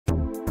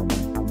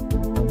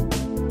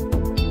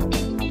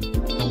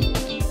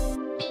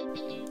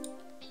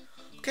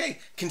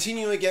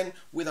Continue again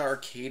with our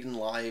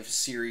Kdenlive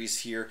series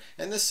here,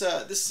 and this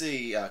is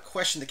a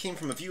question that came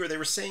from a viewer. They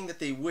were saying that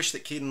they wish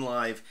that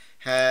Kdenlive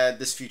had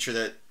this feature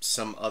that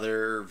some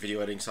other video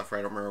editing software,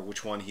 I don't remember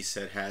which one he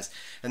said has,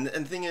 and the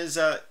thing is,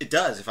 it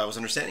does, if I was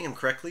understanding him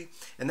correctly,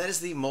 and that is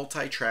the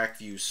multi-track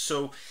view.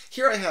 So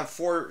here I have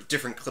 4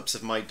 different clips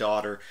of my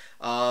daughter,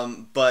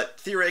 but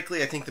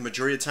theoretically I think the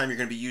majority of the time you're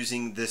going to be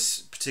using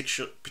this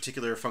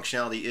particular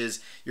functionality is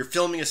you're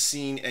filming a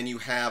scene and you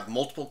have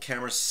multiple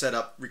cameras set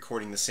up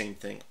recording the same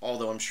thing,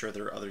 although I'm sure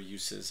there are other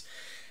uses.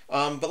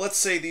 But let's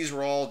say these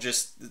were all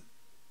just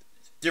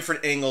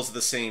different angles of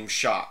the same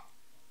shot,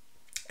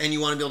 and you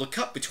want to be able to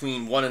cut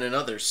between one and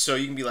another. So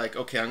you can be like,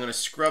 okay, I'm going to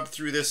scrub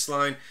through this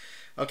line.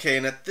 Okay,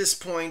 and at this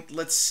point,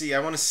 let's see,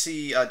 I want to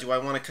see, do I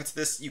want to cut to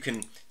this? You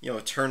can,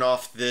 turn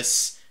off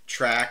this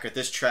track or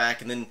this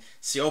track and then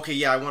see, okay,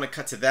 yeah, I want to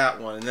cut to that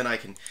one, and then I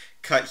can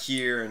cut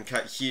here, and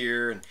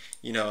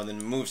and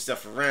then move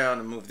stuff around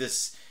and move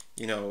this,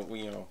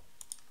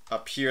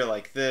 up here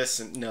like this,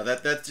 and no,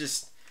 that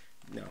just,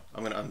 no,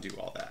 I'm going to undo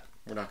all that.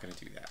 We're not going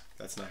to do that.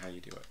 That's not how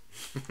you do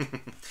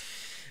it.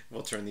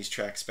 We'll turn these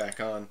tracks back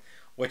on.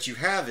 What you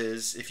have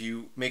is, if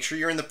you make sure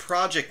you're in the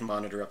project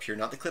monitor up here,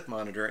 not the clip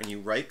monitor, and you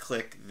right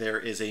click, there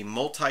is a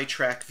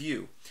multi-track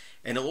view,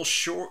 and it will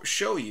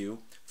show you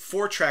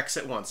 4 tracks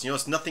at once. You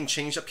notice nothing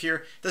changed up here.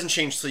 It doesn't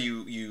change till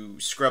you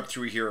scrub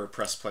through here or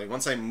press play.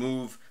 Once I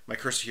move my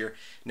cursor here,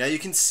 now you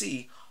can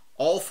see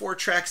all 4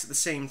 tracks at the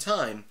same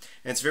time,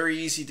 and it's very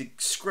easy to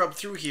scrub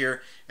through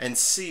here and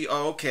see,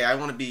 oh, okay, I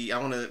want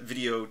a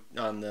video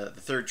on the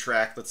 3rd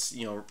track. Let's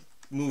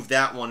move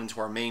that one into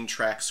our main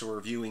track, so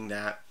we're viewing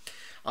that.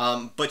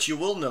 But you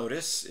will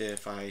notice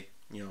if I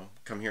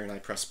come here and I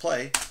press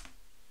play,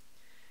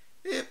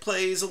 it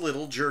plays a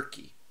little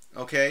jerky.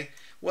 Okay,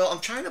 well, I'm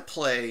trying to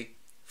play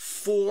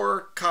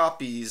 4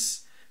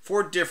 copies,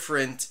 4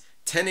 different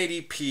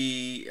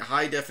 1080p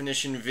high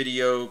definition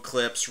video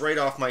clips right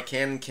off my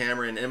Canon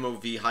camera in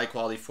MOV high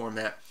quality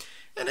format,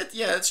 and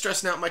it's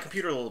stressing out my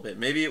computer a little bit.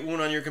 Maybe it won't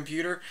on your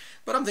computer,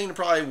 but I'm thinking it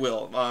probably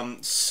will.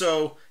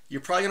 So you're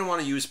probably going to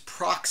want to use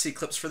proxy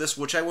clips for this,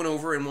 which I went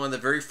over in one of the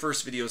very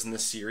first videos in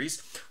this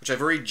series, which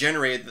I've already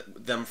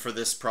generated them for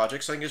this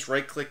project. So I can just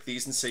right click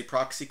these and say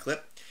proxy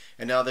clip,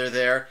 and now they're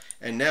there,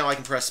 and now I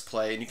can press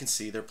play and you can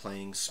see they're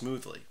playing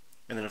smoothly.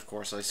 And then of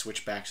course I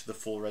switch back to the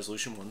full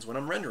resolution ones when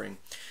I'm rendering.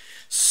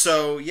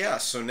 So yeah,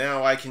 so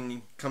now I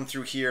can come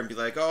through here and be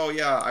like, oh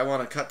yeah, I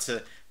want to cut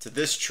to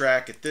this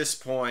track at this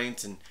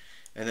point, and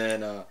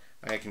then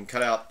I can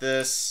cut out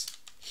this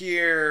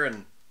here,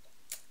 and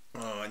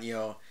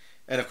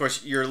and of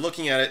course you're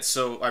looking at it,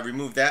 so I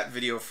removed that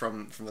video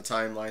from the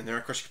timeline there.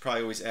 Of course you could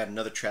probably always add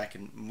another track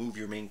and move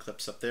your main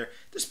clips up there,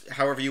 just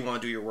however you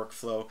want to do your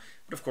workflow.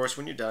 But of course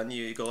when you're done,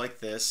 you go like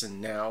this, and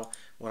now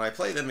when I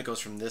play them, it goes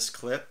from this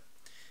clip,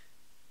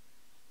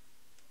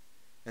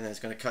 and then it's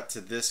going to cut to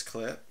this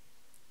clip.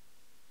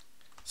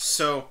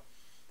 So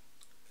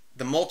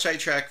the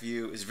multi-track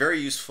view is very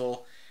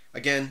useful.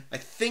 Again, I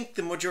think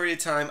the majority of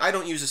the time, I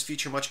don't use this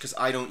feature much because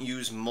I don't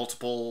use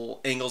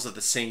multiple angles of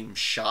the same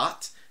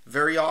shot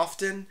very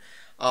often,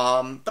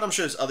 but I'm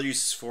sure there's other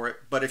uses for it.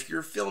 But if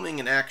you're filming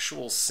an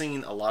actual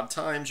scene, a lot of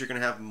times you're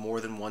going to have more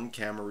than one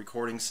camera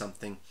recording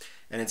something,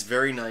 and it's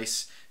very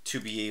nice to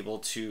be able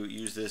to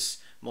use this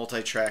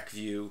multi-track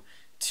view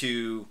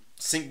to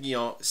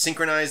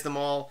synchronize them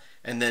all,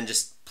 and then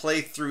just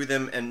play through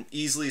them and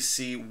easily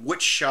see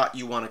which shot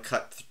you want to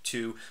cut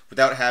to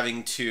without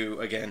having to,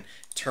 again,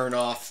 turn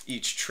off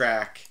each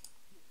track.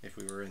 If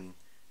we were in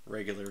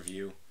regular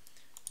view,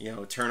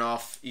 turn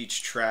off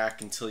each track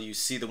until you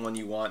see the one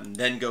you want and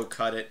then go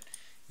cut it.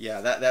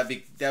 Yeah, that'd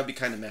be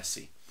kind of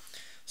messy.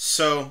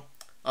 So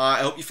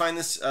I hope you find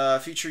this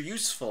feature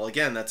useful.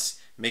 Again,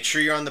 make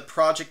sure you're on the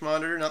project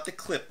monitor, not the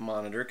clip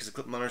monitor, because the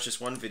clip monitor is just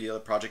one video.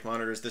 The project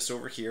monitor is this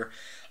over here.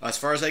 As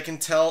far as I can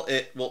tell,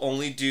 it will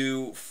only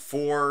do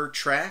 4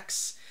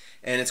 tracks,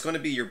 and it's going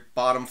to be your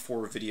bottom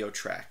 4 video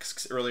tracks.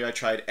 'Cause earlier I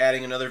tried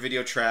adding another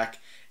video track,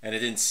 and I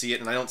didn't see it,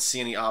 and I don't see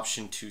any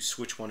option to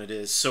switch one it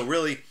is. So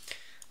really,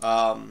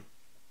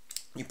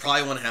 you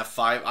probably want to have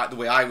 5. The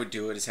way I would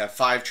do it is have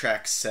 5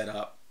 tracks set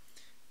up,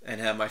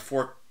 and have my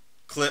 4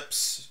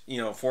 clips,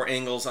 4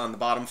 angles on the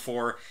bottom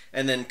 4,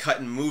 and then cut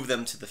and move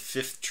them to the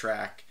 5th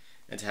track,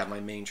 and to have my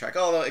main track.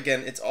 Although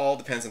again, it all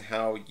depends on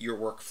how your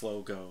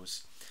workflow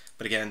goes.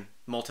 But again,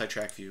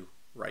 multi-track view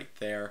right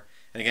there.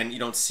 And again, you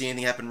don't see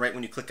anything happen right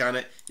when you click on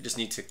it. You just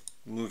need to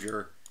move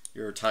your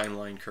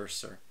timeline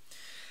cursor.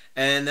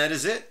 And that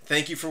is it.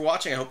 Thank you for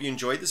watching. I hope you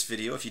enjoyed this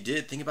video. If you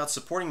did, think about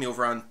supporting me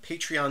over on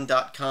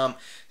patreon.com.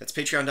 That's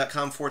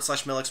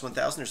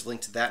patreon.com/melix1000. There's a link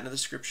to that in the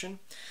description.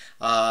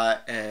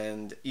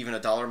 And even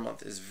 $1 a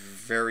month is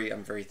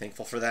I'm very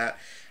thankful for that.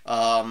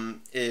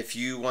 If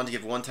you want to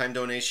give a one-time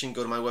donation,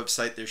 go to my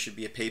website. There should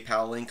be a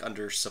PayPal link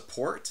under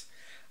support.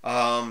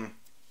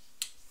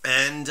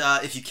 And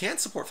if you can't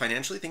support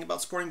financially, think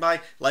about supporting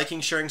by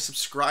liking, sharing,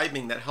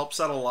 subscribing. That helps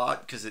out a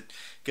lot because it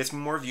gets me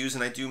more views,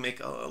 and I do make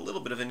a little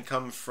bit of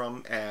income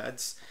from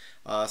ads.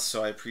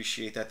 So I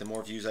appreciate that. The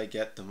more views I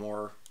get, the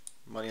more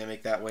money I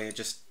make that way. It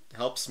just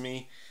helps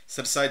me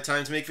set aside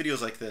time to make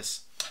videos like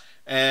this.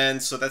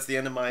 And so that's the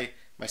end of my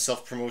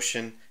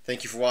self-promotion.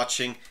 Thank you for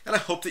watching, and I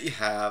hope that you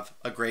have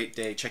a great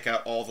day. Check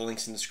out all the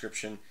links in the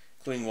description,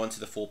 including one to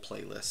the full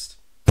playlist.